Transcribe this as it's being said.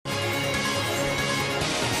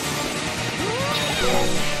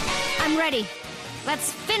ready.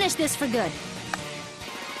 Let's finish this for good.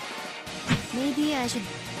 Maybe I should...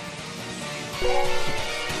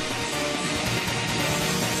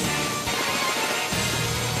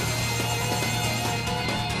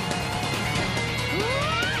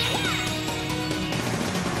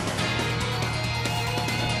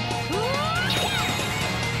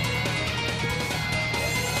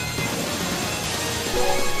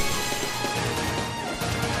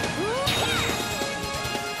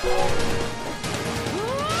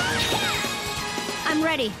 I'm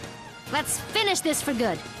ready. Let's finish this for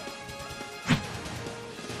good.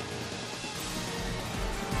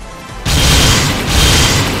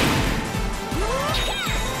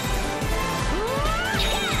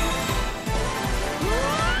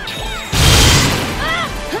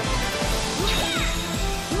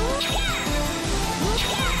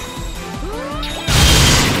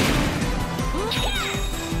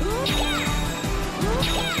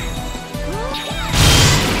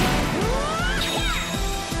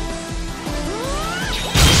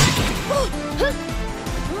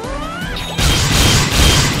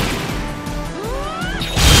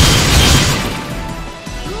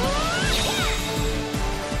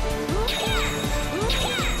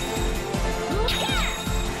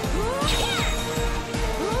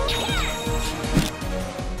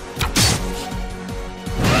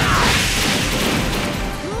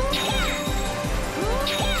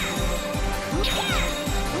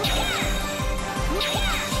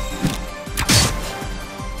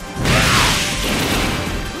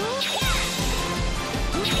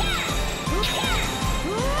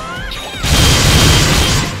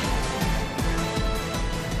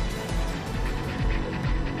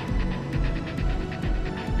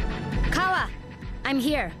 I'm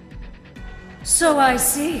here. So I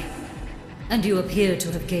see. And you appear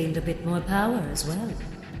to have gained a bit more power as well.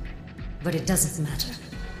 But it doesn't matter.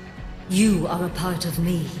 You are a part of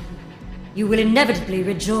me. You will inevitably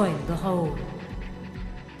rejoin the whole.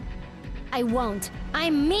 I won't.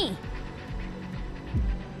 I'm me.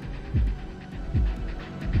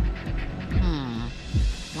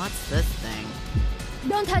 What's this thing?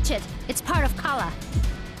 Don't touch it. It's part of Kala.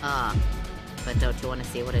 But don't you want to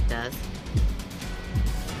see what it does?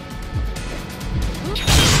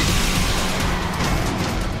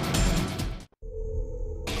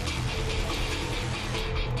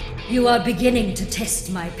 You are beginning to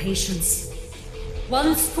test my patience.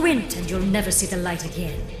 One squint and you'll never see the light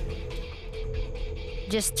again.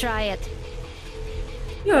 Just try it.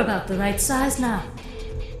 You're about the right size now.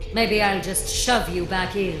 Maybe I'll just shove you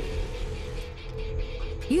back in.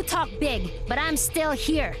 You talk big, but I'm still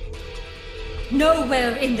here.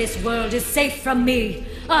 Nowhere in this world is safe from me.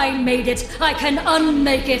 I made it. I can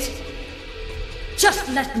unmake it. Just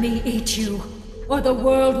let me eat you, or the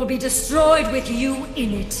world will be destroyed with you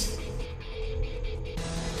in it.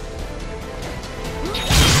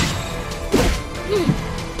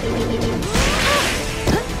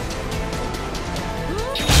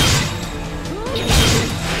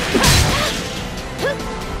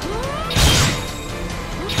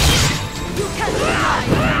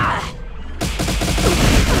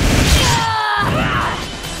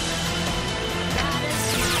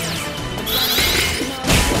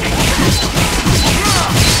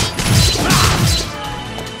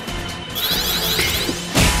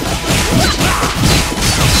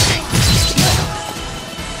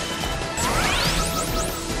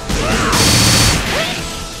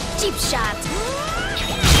 Cheap shot.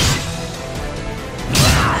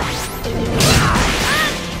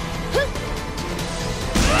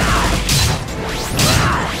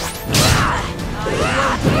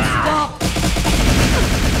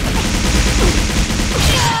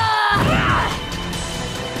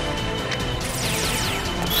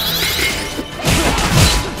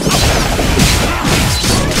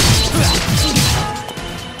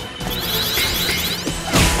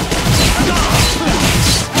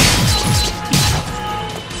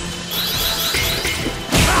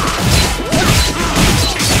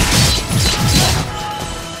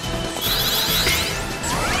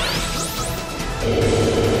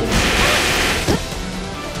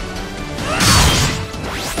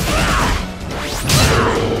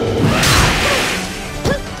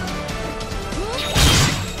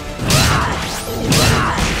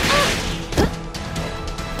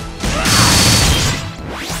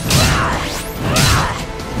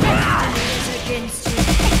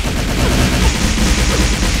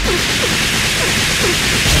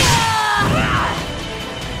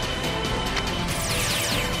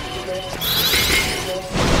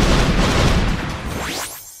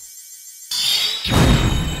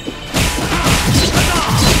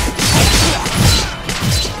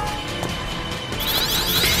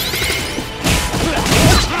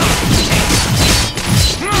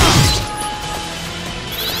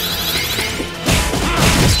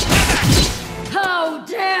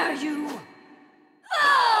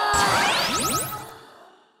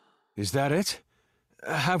 Is that it?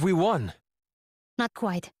 Have we won? Not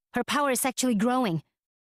quite. Her power is actually growing.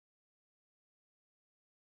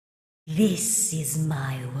 This is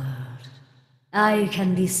my world. I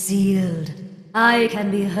can be sealed. I can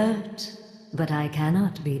be hurt. But I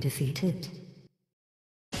cannot be defeated.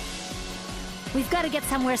 We've got to get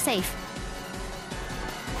somewhere safe.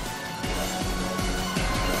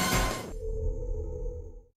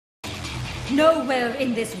 Nowhere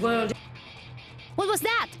in this world. What was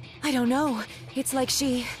that? I don't know. It's like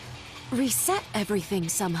she reset everything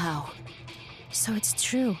somehow. So it's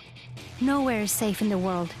true. Nowhere is safe in the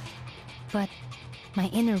world. But my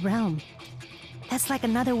inner realm, that's like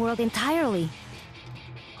another world entirely.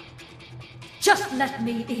 Just let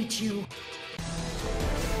me eat you.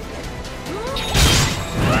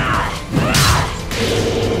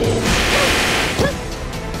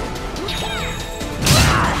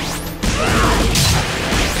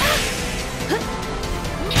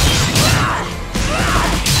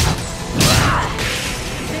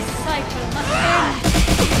 This cycle must end.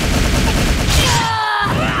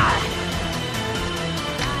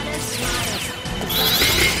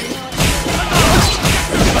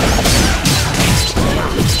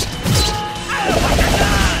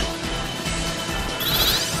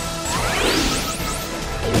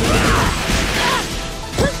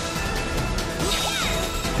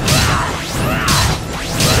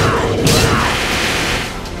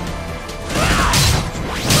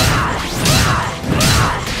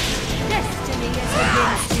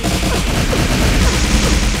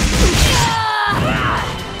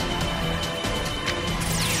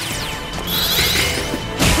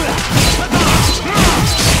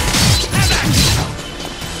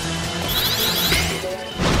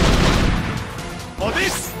 For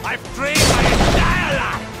this, I've trained my entire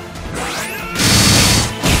life!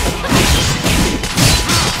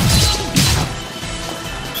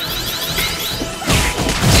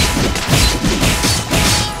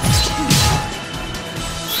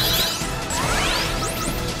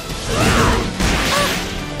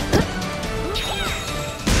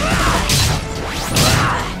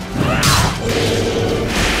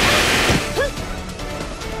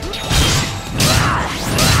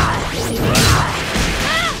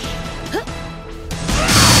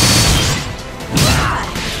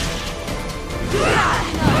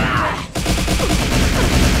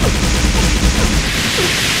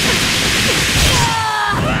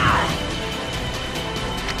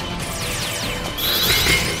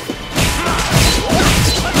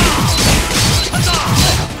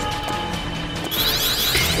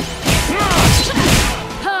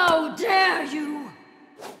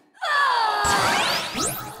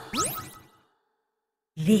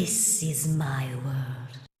 This is my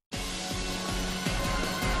world.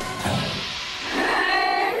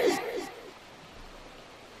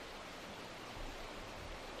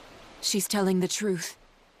 She's telling the truth.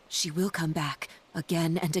 She will come back,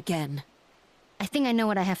 again and again. I think I know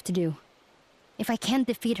what I have to do. If I can't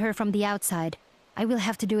defeat her from the outside, I will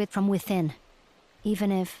have to do it from within.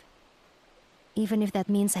 Even if that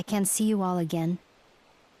means I can't see you all again.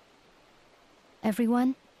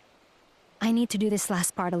 Everyone, I need to do this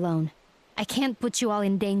last part alone. I can't put you all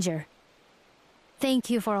in danger. Thank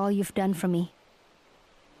you for all you've done for me.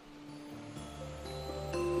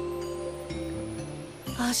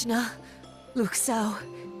 Ajna, Luxao,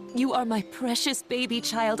 you are my precious baby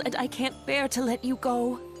child, and I can't bear to let you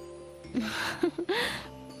go.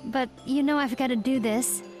 But you know I've got to do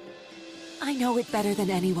this. I know it better than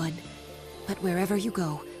anyone. But wherever you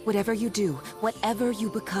go, whatever you do, whatever you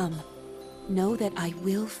become, know that I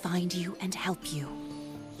will find you and help you.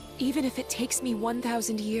 Even if it takes me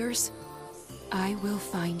 1,000 years, I will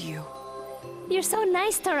find you. You're so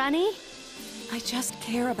nice, Tarani. I just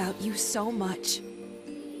care about you so much.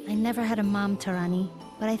 I never had a mom, Tarani,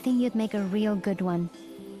 but I think you'd make a real good one.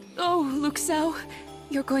 Oh, Luxao,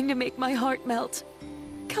 you're going to make my heart melt.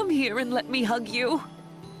 Come here and let me hug you.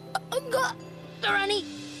 Tarani,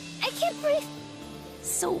 I can't breathe.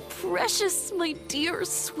 So precious, my dear,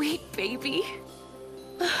 sweet baby.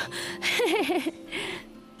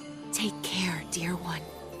 Take care, dear one.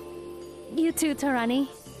 You too, Tarani.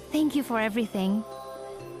 Thank you for everything.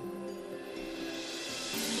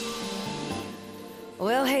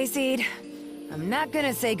 Well, Hayseed, I'm not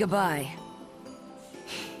gonna say goodbye.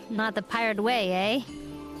 Not the pirate way, eh?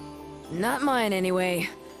 Not mine, anyway.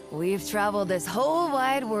 We've traveled this whole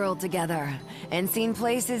wide world together, and seen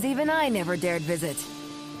places even I never dared visit.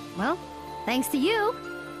 Well, thanks to you.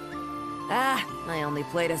 Ah, I only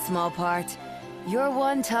played a small part. You're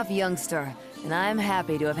one tough youngster, and I'm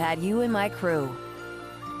happy to have had you in my crew.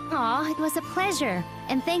 Aw, it was a pleasure.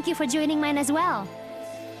 And thank you for joining mine as well.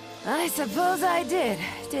 I suppose I did,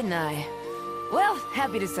 didn't I? Well,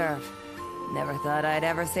 happy to serve. Never thought I'd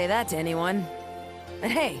ever say that to anyone.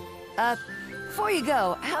 But hey, before you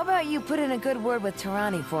go, how about you put in a good word with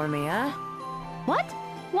Tarani for me, huh? What?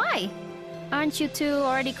 Why? Aren't you two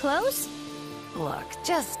already close? Look,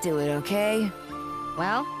 just do it, okay?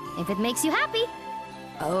 Well, if it makes you happy.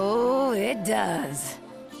 Oh, it does.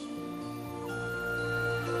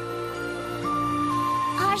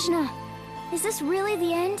 Ajna, is this really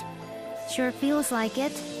the end? Sure feels like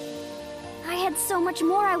it. I had so much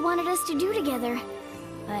more I wanted us to do together.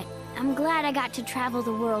 But I'm glad I got to travel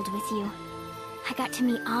the world with you. I got to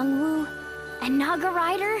meet Angwu and Naga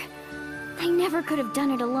Rider. I never could have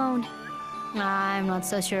done it alone. I'm not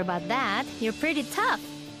so sure about that. You're pretty tough.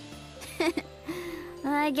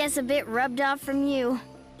 I guess a bit rubbed off from you.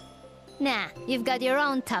 Nah, you've got your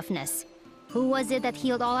own toughness. Who was it that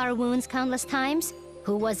healed all our wounds countless times?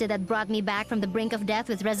 Who was it that brought me back from the brink of death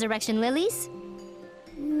with resurrection lilies?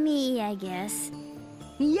 Me, I guess.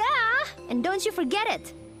 Yeah! And don't you forget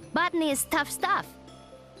it! Botany is tough stuff.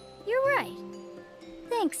 You're right.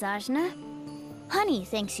 Thanks, Ajna. Honey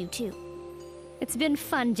thanks you too. It's been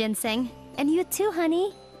fun, Ginseng. And you too,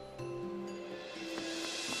 honey.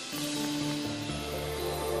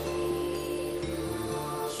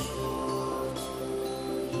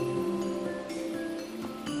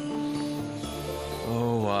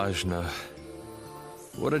 Oh, Ajna.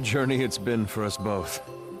 What a journey it's been for us both.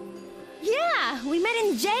 Yeah, we met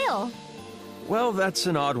in jail. Well, that's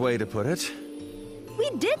an odd way to put it. We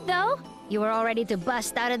did, though. You were all ready to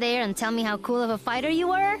bust out of there and tell me how cool of a fighter you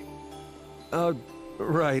were?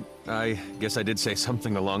 Right. I guess I did say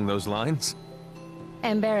something along those lines.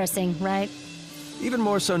 Embarrassing, right? Even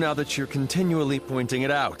more so now that you're continually pointing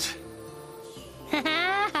it out.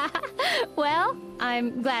 Well,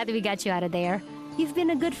 I'm glad we got you out of there. You've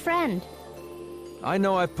been a good friend. I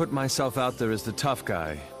know I've put myself out there as the tough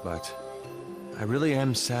guy, but I really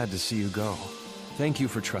am sad to see you go. Thank you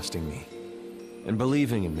for trusting me and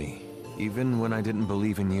believing in me, even when I didn't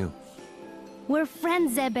believe in you. We're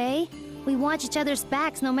friends, Zebe. We watch each other's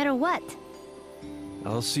backs no matter what.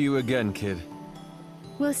 I'll see you again, kid.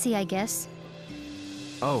 We'll see, I guess.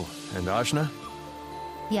 Oh, and Ajna?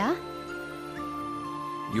 Yeah?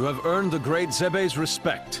 You have earned the great Zebe's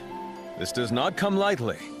respect. This does not come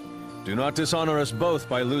lightly. Do not dishonor us both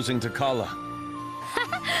by losing to Kala.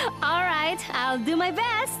 All right, I'll do my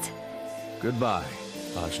best. Goodbye,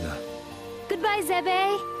 Ajna. Goodbye,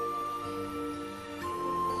 Zebe.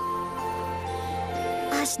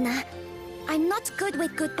 Ajna, I'm not good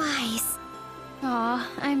with goodbyes. Aw,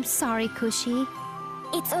 I'm sorry, Kushi.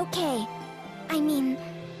 It's okay. I mean,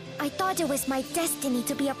 I thought it was my destiny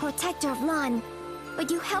to be a protector of Lan,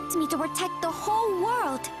 but you helped me to protect the whole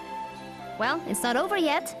world. Well, it's not over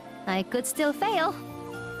yet. I could still fail.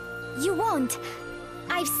 You won't.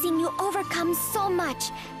 I've seen you overcome so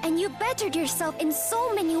much, and you bettered yourself in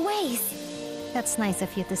so many ways. That's nice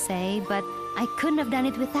of you to say, but I couldn't have done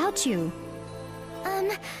it without you.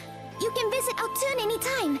 You can visit Altun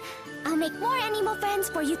anytime. I'll make more animal friends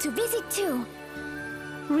for you to visit too.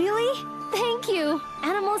 Really? Thank you.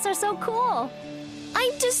 Animals are so cool.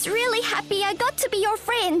 I'm just really happy I got to be your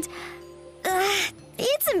friend.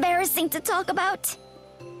 It's embarrassing to talk about.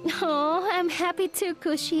 Oh, I'm happy too,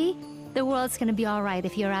 Kushi. The world's gonna be alright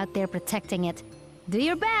if you're out there protecting it. Do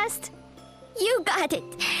your best. You got it.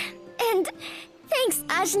 And thanks,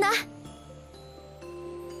 Ajna.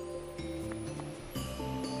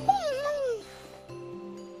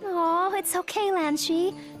 Oh, it's okay,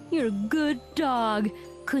 Lanshi. You're a good dog.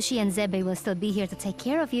 Kushi and Zebe will still be here to take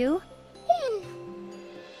care of you.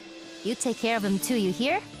 You take care of him too, you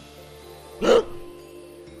hear?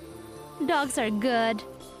 Dogs are good.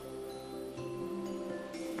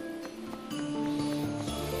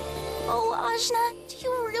 Oh, Ajna, do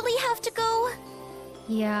you really have to go?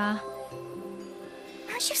 Yeah.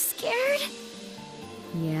 Aren't you scared?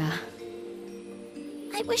 Yeah.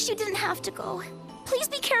 I wish you didn't have to go. Please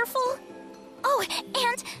be careful. Oh,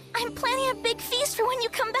 and I'm planning a big feast for when you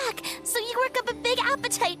come back, so you work up a big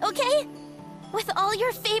appetite, okay? With all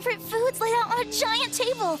your favorite foods laid out on a giant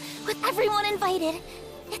table, with everyone invited.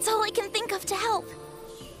 It's all I can think of to help.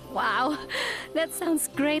 Wow, that sounds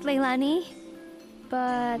great, Leilani.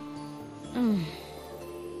 But...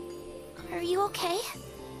 Are you okay?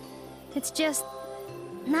 it's just...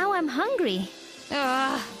 now I'm hungry.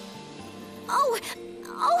 Ugh. Oh,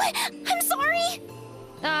 I'm sorry.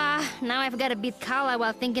 Now I've got to beat Kala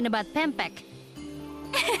while thinking about Pempek.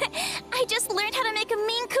 I just learned how to make a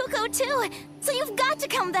mean cuckoo too, so you've got to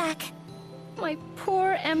come back. My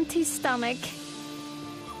poor empty stomach.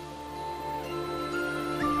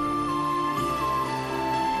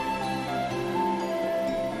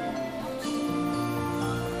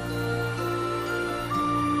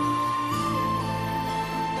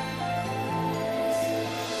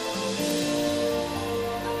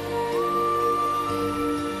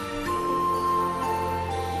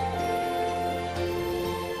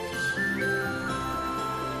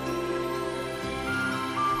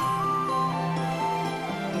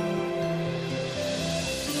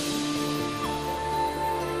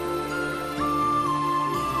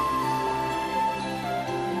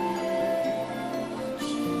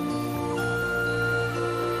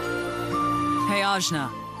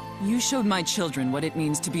 Ajna, you showed my children what it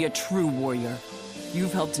means to be a true warrior.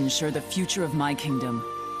 You've helped ensure the future of my kingdom.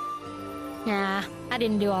 Nah, I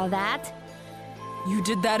didn't do all that. You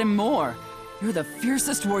did that and more. You're the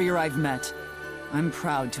fiercest warrior I've met. I'm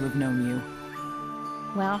proud to have known you.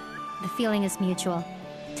 Well, the feeling is mutual.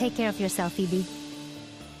 Take care of yourself, Phoebe.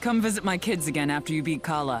 Come visit my kids again after you beat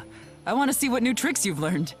Kala. I want to see what new tricks you've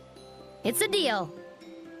learned. It's a deal.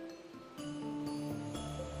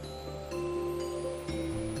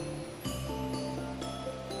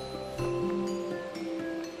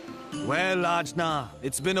 Well, Ajna,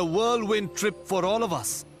 it's been a whirlwind trip for all of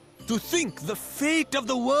us. To think the fate of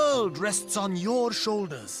the world rests on your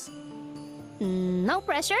shoulders. No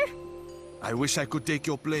pressure. I wish I could take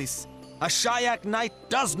your place. A Shayak knight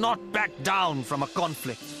does not back down from a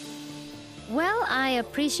conflict. Well, I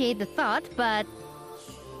appreciate the thought, but...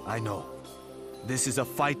 I know. This is a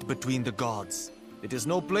fight between the gods. It is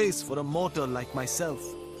no place for a mortal like myself.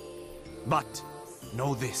 But,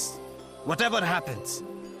 know this. Whatever happens,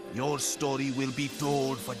 your story will be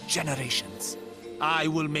told for generations. I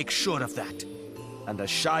will make sure of that. And the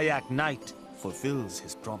Shayak knight fulfills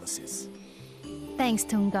his promises. Thanks,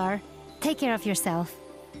 Tungar. Take care of yourself.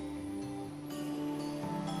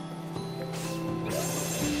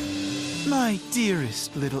 My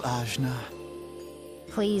dearest little Ajna.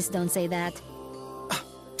 Please don't say that.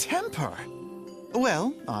 Temper!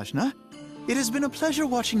 Well, Ajna, it has been a pleasure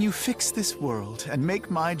watching you fix this world and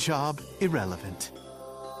make my job irrelevant.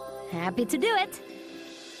 Happy to do it.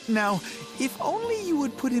 Now, if only you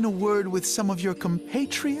would put in a word with some of your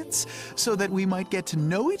compatriots so that we might get to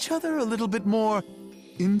know each other a little bit more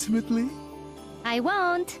intimately. I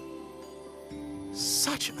won't.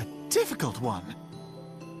 Such a difficult one.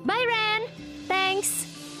 Bye, Ren. Thanks.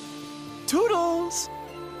 Toodles!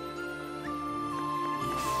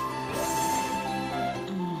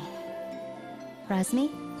 Razmi?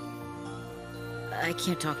 I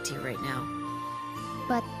can't talk to you right now.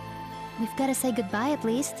 But we've got to say goodbye at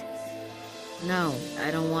least. No,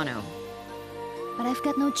 I don't want to. But I've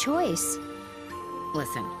got no choice.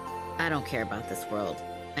 Listen, I don't care about this world.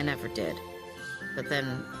 I never did. But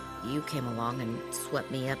then you came along and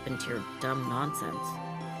swept me up into your dumb nonsense.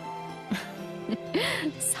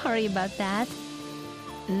 Sorry about that.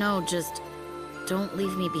 No, just don't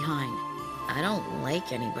leave me behind. I don't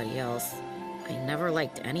like anybody else. I never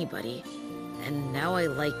liked anybody. And now I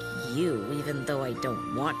like you, even though I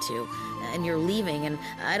don't want to. And you're leaving, and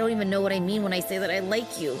I don't even know what I mean when I say that I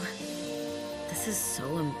like you. This is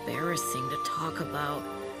so embarrassing to talk about.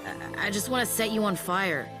 I just want to set you on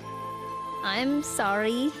fire. I'm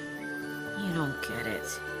sorry. You don't get it.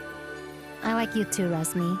 I like you too,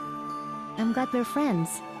 Razmi. I'm glad we're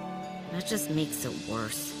friends. That just makes it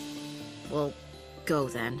worse. Well, go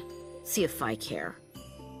then. See if I care.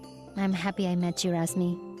 I'm happy I met you,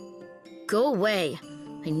 Razmi. Go away.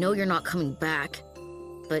 I know you're not coming back.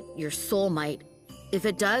 But your soul might. If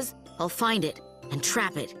it does, I'll find it and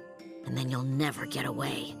trap it. And then you'll never get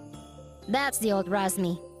away. That's the old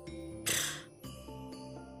Razmi.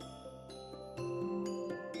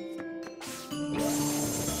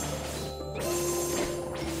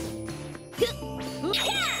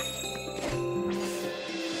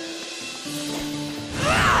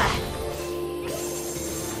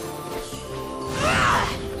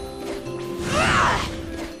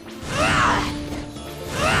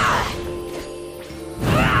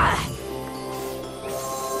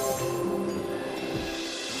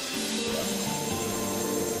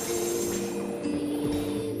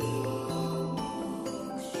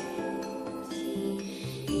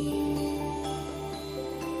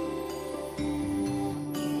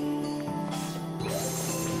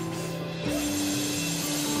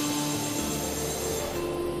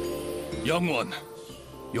 Young one,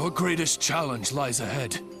 your greatest challenge lies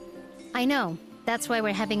ahead. I know. That's why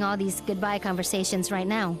we're having all these goodbye conversations right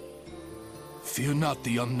now. Fear not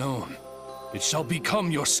the unknown. It shall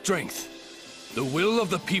become your strength. The will of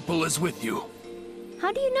the people is with you.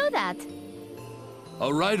 How do you know that?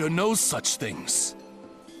 A rider knows such things.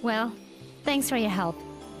 Well, thanks for your help.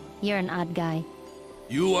 You're an odd guy.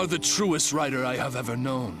 You are the truest rider I have ever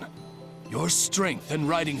known. Your strength and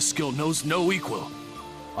riding skill knows no equal.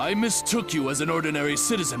 I mistook you as an ordinary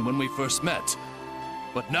citizen when we first met.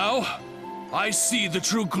 But now, I see the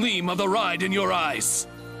true gleam of the ride in your eyes.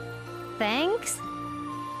 Thanks?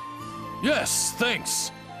 Yes,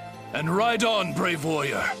 thanks. And ride on, brave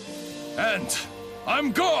warrior. And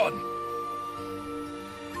I'm gone!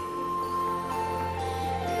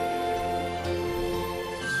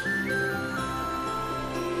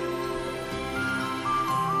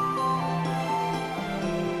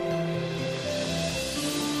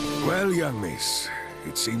 Well, young miss,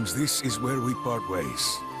 it seems this is where we part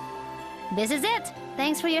ways. This is it.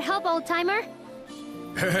 Thanks for your help, old-timer.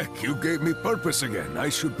 Heck, you gave me purpose again. I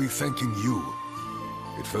should be thanking you.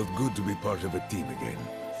 It felt good to be part of a team again.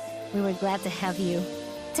 We were glad to have you.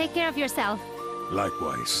 Take care of yourself.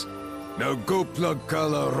 Likewise. Now go plug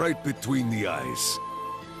Kala right between the eyes.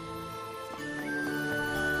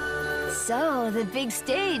 So, the big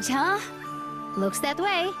stage, huh? Looks that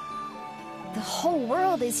way. The whole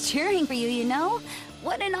world is cheering for you, you know?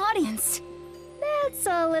 What an audience! That's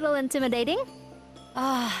a little intimidating.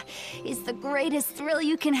 Ah, it's the greatest thrill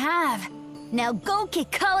you can have. Now go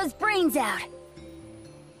kick Kala's brains out!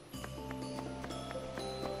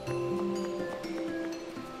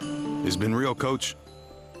 It's been real, Coach.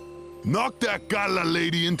 Knock that Kala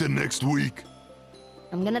lady into next week.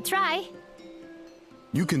 I'm gonna try.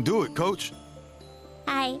 You can do it, Coach.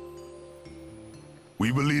 Hi.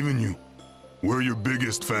 We believe in you. We're your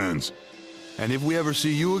biggest fans. And if we ever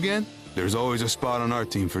see you again, there's always a spot on our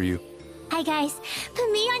team for you. Hi guys,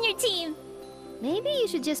 put me on your team. Maybe you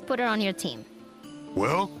should just put her on your team.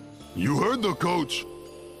 Well, you heard the coach.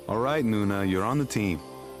 All right, Nuna, you're on the team.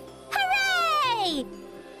 Hooray!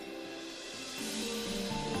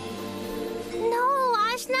 No,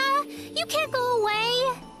 Ajna, you can't go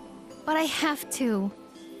away. But I have to.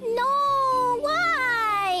 No,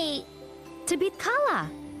 why? To beat Kala.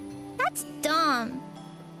 That's dumb.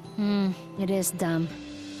 It is dumb.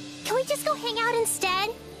 Can we just go hang out instead?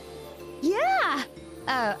 Yeah!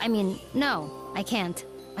 I mean, no, I can't.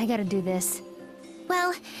 I gotta do this.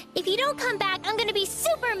 Well, if you don't come back, I'm gonna be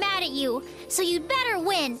super mad at you, so you'd better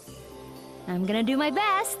win. I'm gonna do my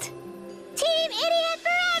best. Team Idiot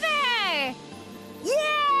Forever!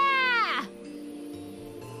 Yeah!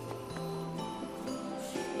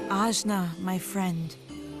 Ajna, my friend,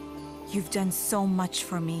 you've done so much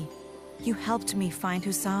for me. You helped me find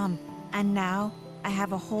Hussam, and now I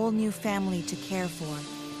have a whole new family to care for.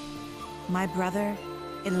 My brother,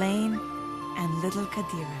 Elaine, and little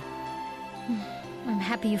Kadira. I'm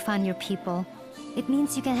happy you found your people. It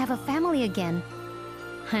means you can have a family again.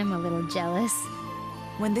 I'm a little jealous.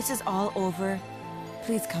 When this is all over,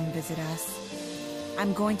 please come visit us.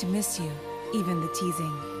 I'm going to miss you, even the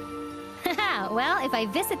teasing. Well, if I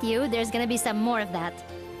visit you, there's gonna be some more of that.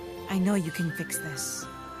 I know you can fix this.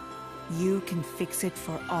 You can fix it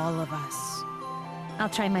for all of us. I'll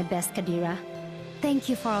try my best, Kadira. Thank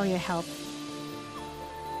you for all your help.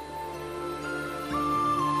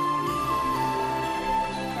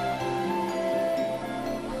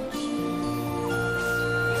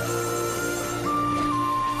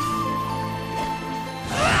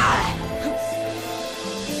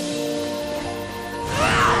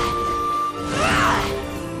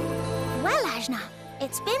 Well, Ajna,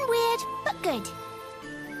 it's been weird, but good.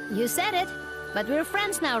 You said it, but we're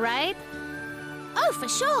friends now, right? Oh, for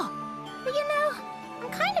sure. But you know, I'm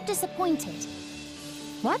kind of disappointed.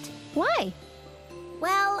 What? Why?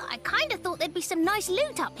 Well, I kind of thought there'd be some nice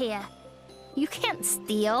loot up here. You can't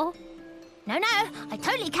steal. No, I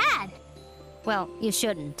totally can. Well, you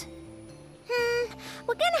shouldn't.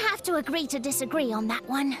 We're gonna have to agree to disagree on that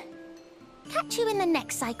one. Catch you in the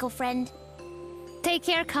next cycle, friend. Take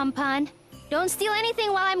care, Kampan. Don't steal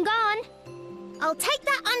anything while I'm gone. I'll take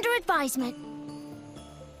that under advisement.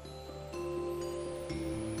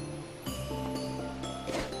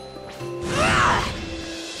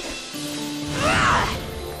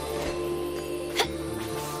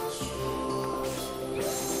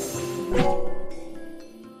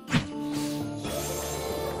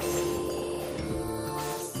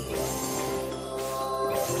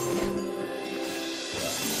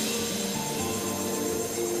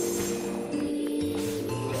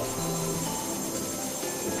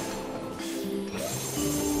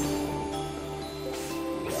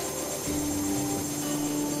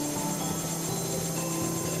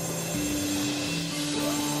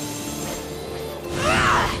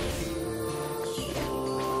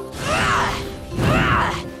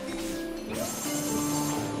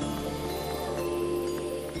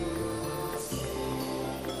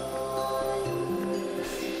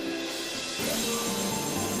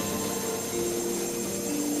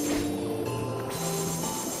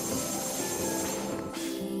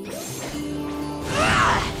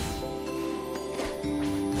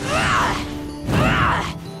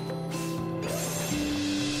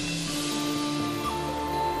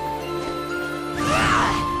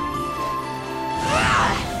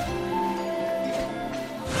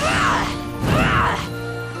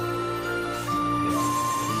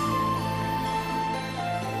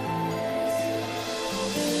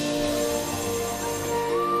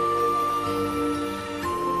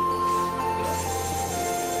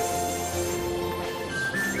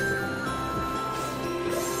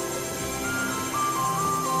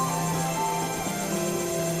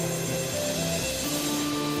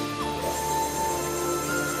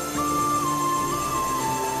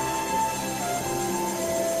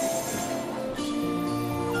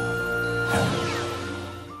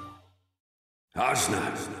 Asna,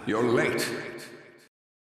 you're late.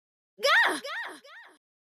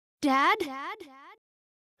 Dad?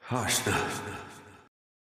 Asna.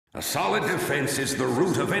 A solid defense is the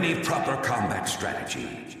root of any proper combat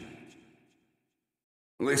strategy.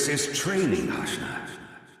 This is training, Asna.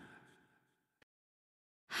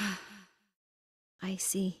 I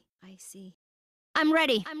see. I'm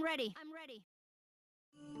ready.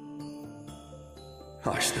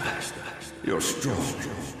 Asna, you're strong.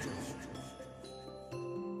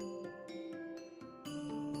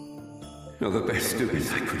 You're the best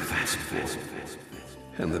student I could have asked for,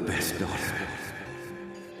 and the best daughter.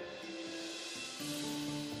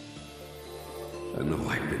 I know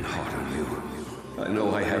I've been hard on you. I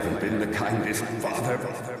know I haven't been the kindest father.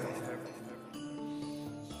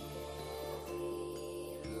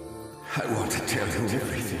 I want to tell you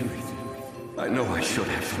everything. I know I should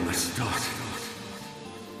have from the start.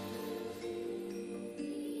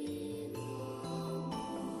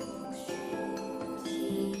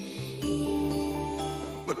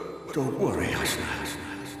 But don't worry, Asna.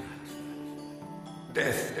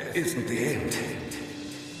 Death isn't the end.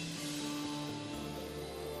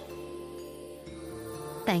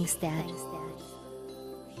 Thanks, Dad.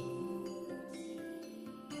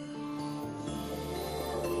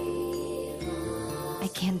 I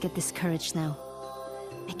can't get discouraged now.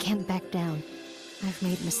 I can't back down. I've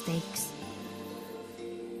made mistakes.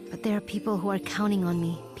 But there are people who are counting on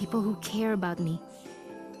me, people who care about me.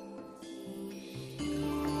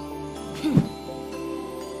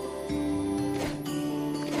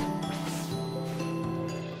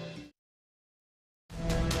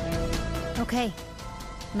 Okay,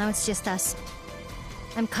 now it's just us.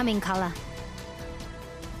 I'm coming, Kala.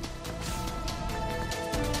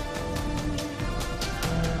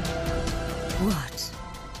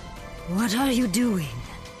 What are you doing?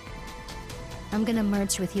 I'm gonna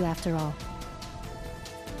merge with you after all.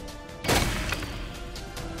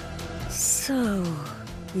 So,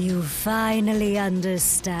 you finally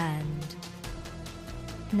understand.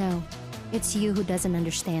 No, it's you who doesn't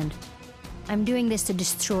understand. I'm doing this to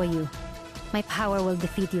destroy you. My power will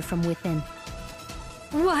defeat you from within.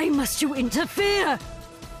 Why must you interfere?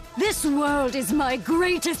 This world is my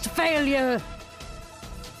greatest failure!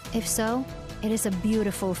 If so, it is a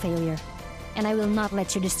beautiful failure, and I will not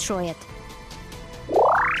let you destroy it.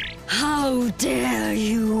 How dare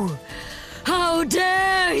you! How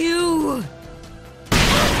dare you!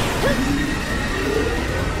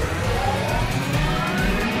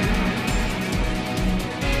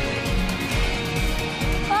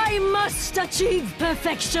 I must achieve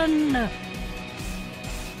perfection!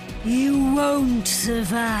 You won't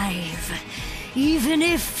survive, even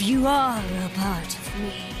if you are a part of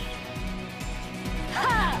me.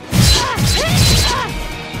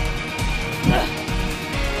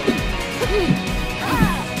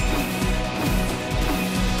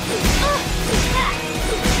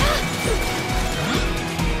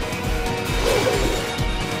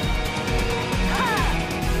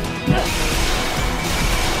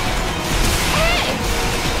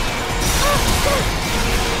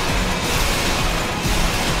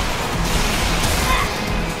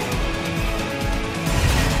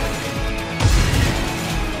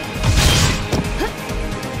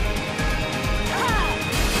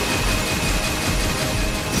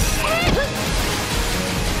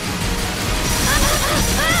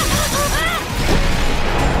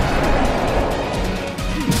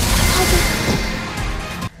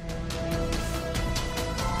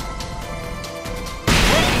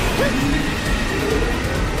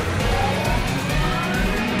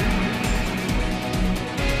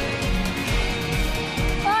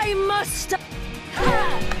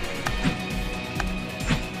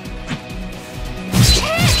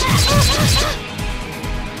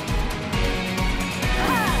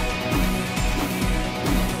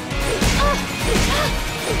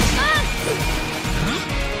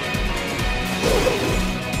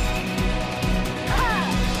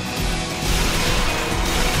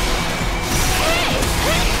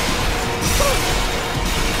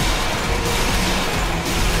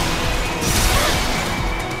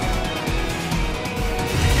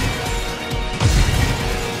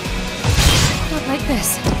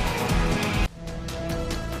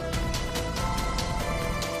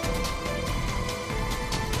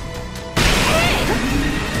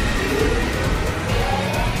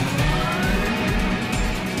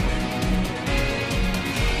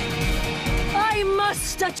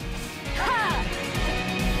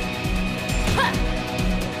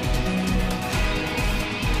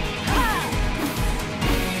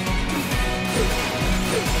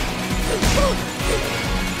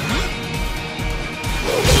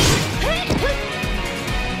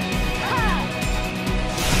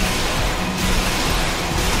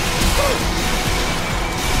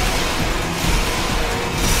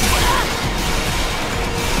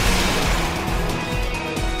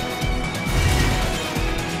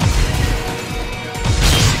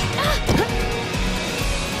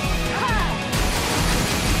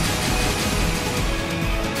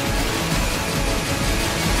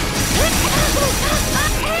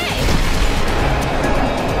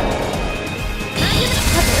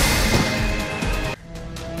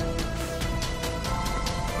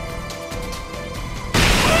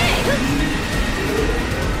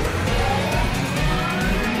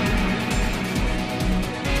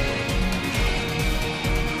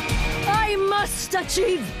 must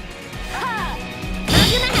achieve. Ha!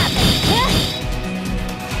 Not gonna happen.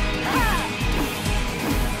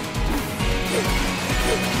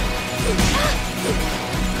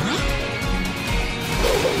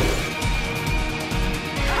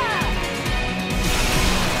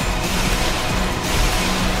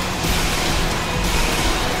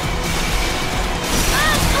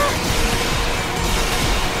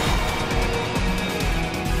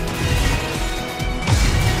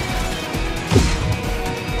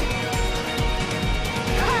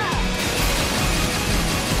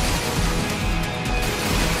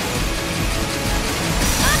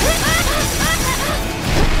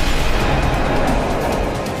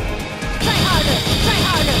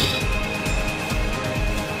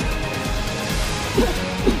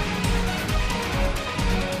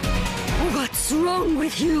 What's wrong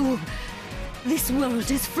with you? This world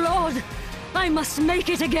is flawed. I must make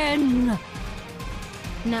it again.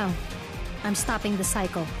 No. I'm stopping the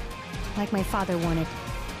cycle. Like my father wanted.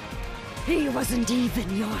 He wasn't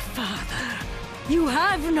even your father. You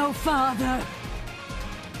have no father.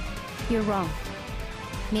 You're wrong.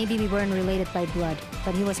 Maybe we weren't related by blood,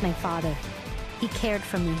 but he was my father. He cared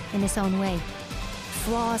for me in his own way.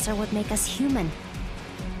 Flaws are what make us human.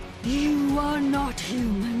 You are not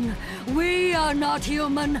human. We are not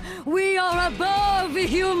human. We are above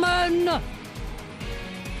human.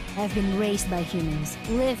 I've been raised by humans,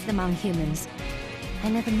 lived among humans. I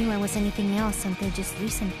never knew I was anything else until just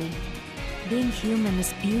recently. Being human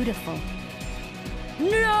is beautiful.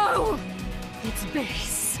 No! It's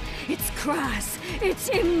base. It's crass. It's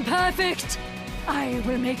imperfect. I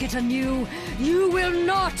will make it anew. You will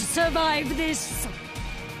not survive this.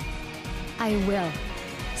 I will.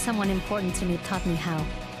 Someone important to me taught me how.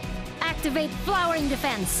 Activate flowering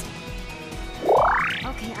defense!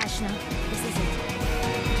 Okay, Ashna, this is it.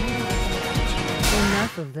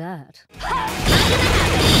 Enough of that.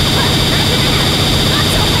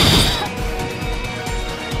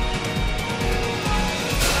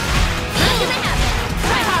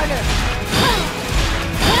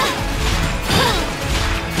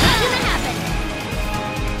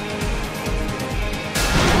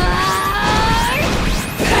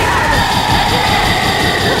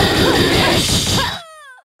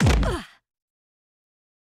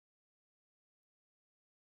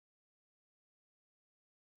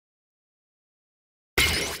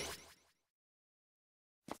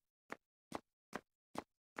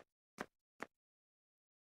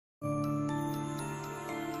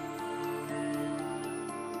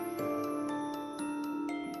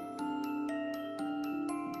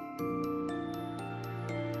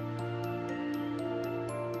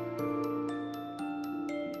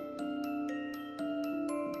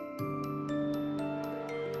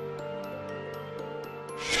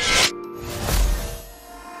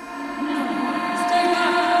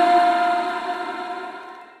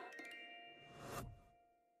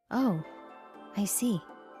 Oh, I see.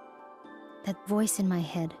 That voice in my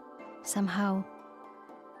head. Somehow,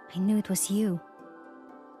 I knew it was you.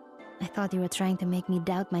 I thought you were trying to make me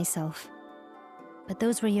doubt myself. But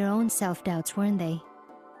those were your own self-doubts, weren't they?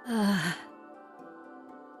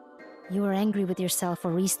 You were angry with yourself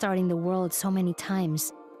for restarting the world so many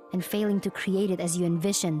times and failing to create it as you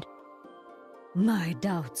envisioned. My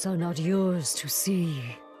doubts are not yours to see.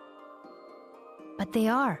 But they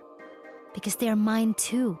are. Because they are mine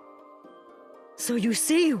too. So you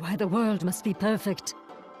see why the world must be perfect?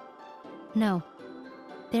 No.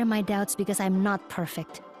 They're my doubts because I'm not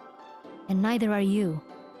perfect. And neither are you.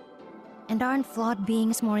 And aren't flawed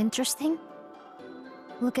beings more interesting?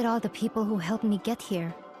 Look at all the people who helped me get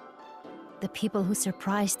here. The people who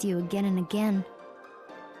surprised you again and again.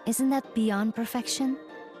 Isn't that beyond perfection?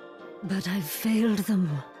 But I've failed them.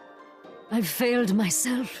 I've failed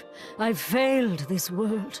myself. I've failed this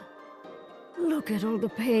world. Look at all the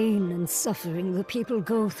pain and suffering the people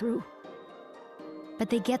go through. But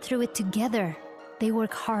they get through it together. They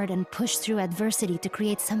work hard and push through adversity to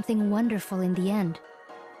create something wonderful in the end.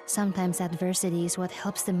 Sometimes adversity is what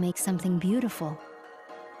helps them make something beautiful.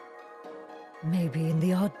 Maybe in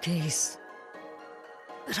the odd case.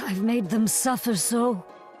 But I've made them suffer so.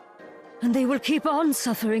 And they will keep on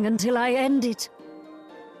suffering until I end it.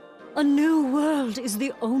 A new world is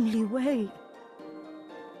the only way.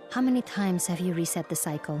 How many times have you reset the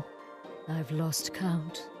cycle? I've lost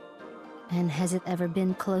count. And has it ever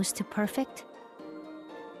been close to perfect?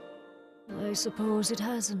 I suppose it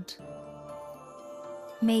hasn't.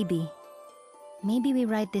 Maybe. Maybe we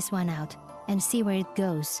write this one out and see where it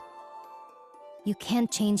goes. You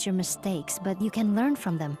can't change your mistakes, but you can learn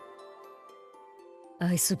from them.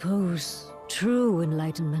 I suppose true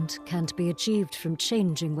enlightenment can't be achieved from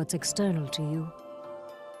changing what's external to you.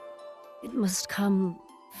 It must come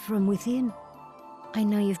from within. I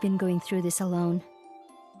know you've been going through this alone.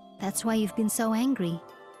 That's why you've been so angry.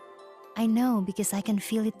 I know because I can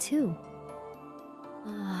feel it too.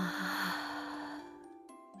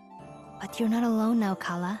 But you're not alone now,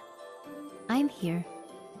 Kala. I'm here.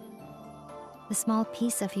 The small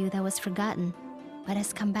piece of you that was forgotten, but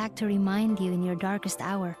has come back to remind you in your darkest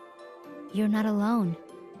hour. You're not alone.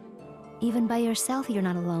 Even by yourself, you're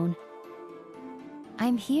not alone.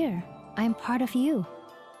 I'm here. I'm part of you.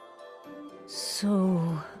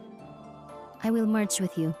 So... I will merge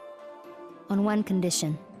with you. On one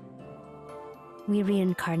condition. We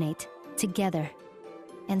reincarnate, together,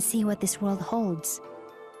 and see what this world holds.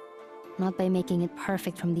 Not by making it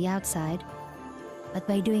perfect from the outside, but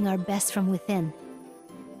by doing our best from within.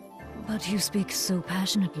 But you speak so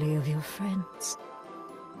passionately of your friends.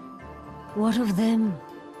 What of them?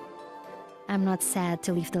 I'm not sad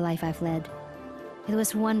to leave the life I've led. It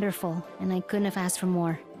was wonderful, and I couldn't have asked for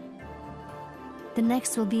more. The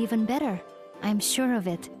next will be even better. I'm sure of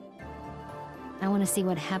it. I want to see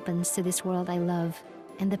what happens to this world I love,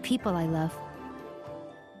 and the people I love.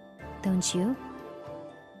 Don't you?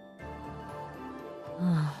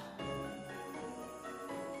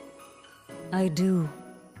 I do.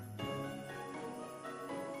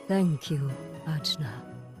 Thank you, Ajna.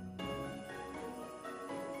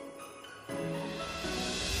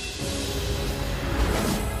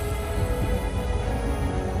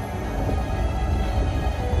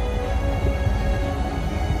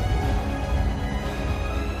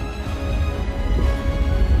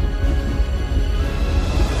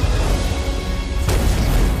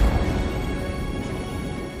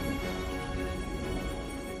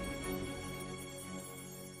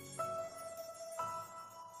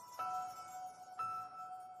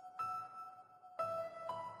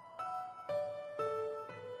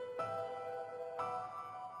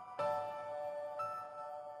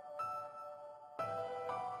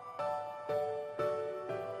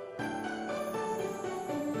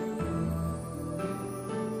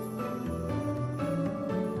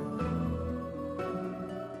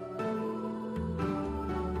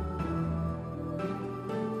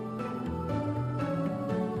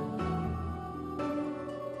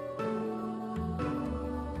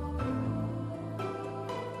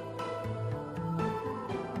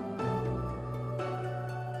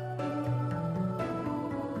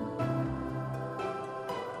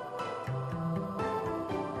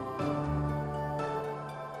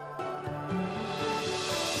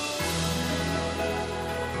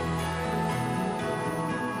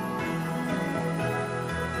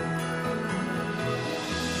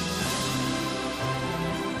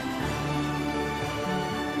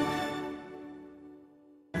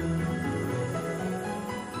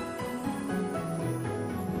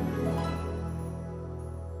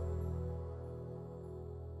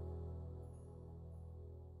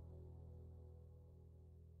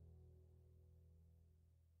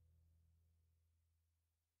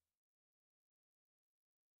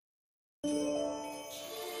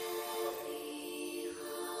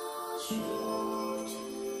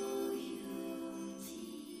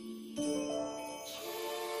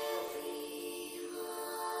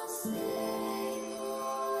 Say,